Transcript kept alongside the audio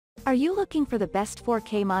Are you looking for the best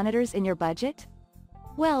 4K monitors in your budget?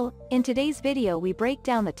 Well, in today's video we break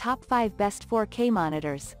down the top 5 best 4K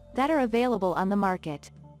monitors that are available on the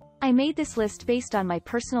market. I made this list based on my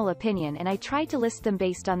personal opinion and I tried to list them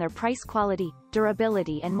based on their price, quality,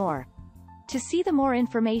 durability and more. To see the more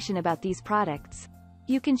information about these products,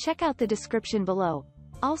 you can check out the description below.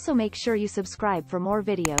 Also make sure you subscribe for more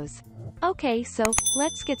videos. Okay, so,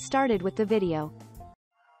 let's get started with the video.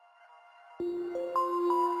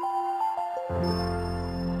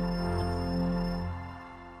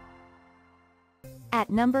 At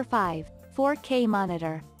number 5, 4K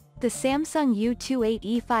monitor. The Samsung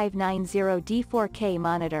U28E590D 4K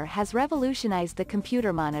monitor has revolutionized the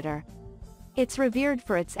computer monitor. It's revered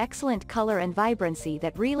for its excellent color and vibrancy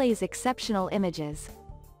that relays exceptional images.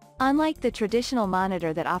 Unlike the traditional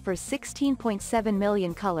monitor that offers 16.7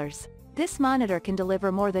 million colors, this monitor can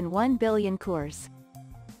deliver more than 1 billion colors.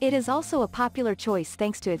 It is also a popular choice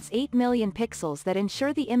thanks to its 8 million pixels that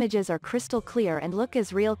ensure the images are crystal clear and look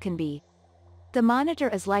as real can be. The monitor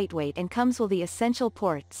is lightweight and comes with the essential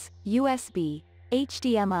ports, USB,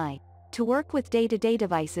 HDMI, to work with day-to-day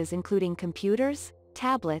devices including computers,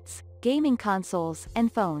 tablets, gaming consoles, and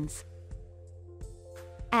phones.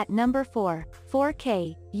 At number 4,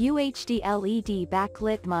 4K, UHD LED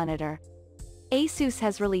Back-Lit Monitor. Asus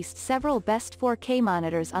has released several best 4K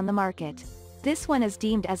monitors on the market. This one is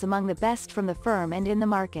deemed as among the best from the firm and in the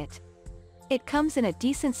market. It comes in a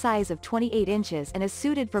decent size of 28 inches and is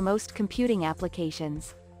suited for most computing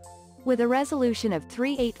applications. With a resolution of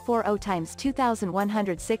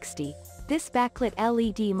 3840x2160, this backlit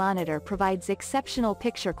LED monitor provides exceptional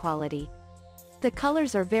picture quality. The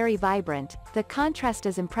colors are very vibrant, the contrast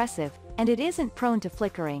is impressive, and it isn't prone to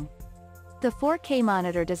flickering. The 4K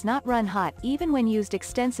monitor does not run hot even when used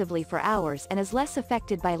extensively for hours and is less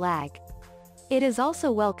affected by lag. It is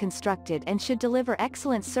also well constructed and should deliver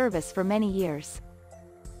excellent service for many years.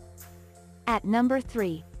 At number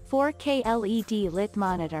 3, 4K LED lit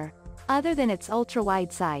monitor. Other than its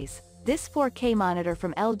ultra-wide size, this 4K monitor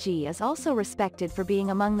from LG is also respected for being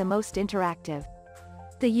among the most interactive.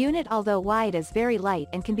 The unit, although wide, is very light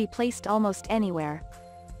and can be placed almost anywhere.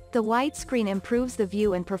 The widescreen improves the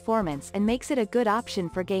view and performance and makes it a good option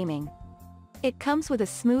for gaming. It comes with a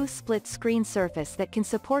smooth split-screen surface that can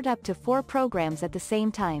support up to 4 programs at the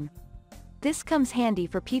same time. This comes handy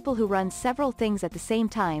for people who run several things at the same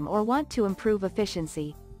time or want to improve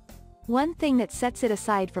efficiency. One thing that sets it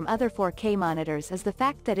aside from other 4K monitors is the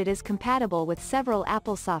fact that it is compatible with several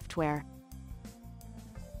Apple software.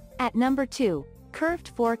 At number 2,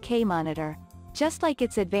 curved 4K monitor. Just like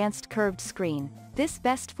its advanced curved screen, this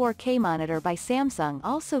best 4K monitor by Samsung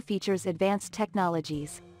also features advanced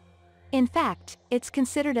technologies. In fact, it's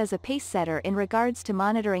considered as a pacesetter in regards to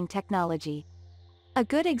monitoring technology. A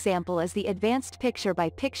good example is the advanced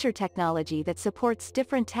picture-by-picture technology that supports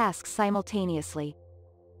different tasks simultaneously.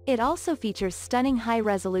 It also features stunning high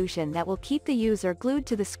resolution that will keep the user glued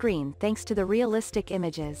to the screen thanks to the realistic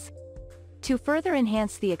images. To further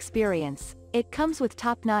enhance the experience, it comes with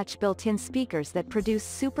top-notch built-in speakers that produce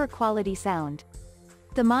super quality sound.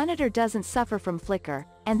 The monitor doesn't suffer from flicker,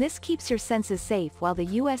 and this keeps your senses safe while the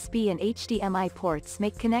USB and HDMI ports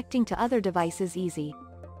make connecting to other devices easy.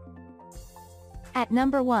 At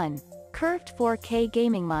number 1, curved 4K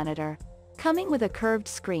gaming monitor. Coming with a curved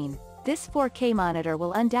screen, this 4K monitor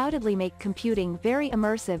will undoubtedly make computing very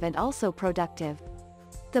immersive and also productive.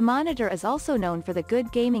 The monitor is also known for the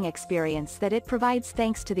good gaming experience that it provides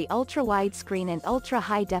thanks to the ultra-wide screen and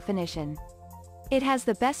ultra-high definition. It has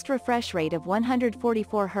the best refresh rate of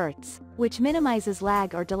 144 Hz, which minimizes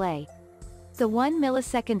lag or delay. The 1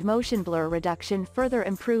 millisecond motion blur reduction further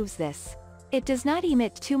improves this. It does not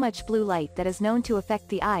emit too much blue light that is known to affect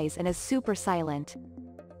the eyes and is super silent.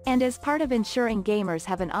 And as part of ensuring gamers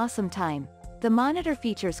have an awesome time, the monitor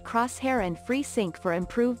features crosshair and FreeSync for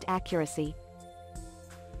improved accuracy.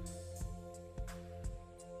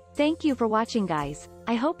 Thank you for watching, guys.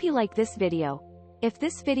 I hope you like this video. If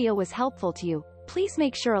this video was helpful to you, please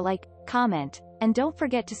make sure to like, comment, and don't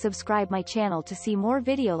forget to subscribe my channel to see more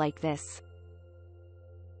video like this.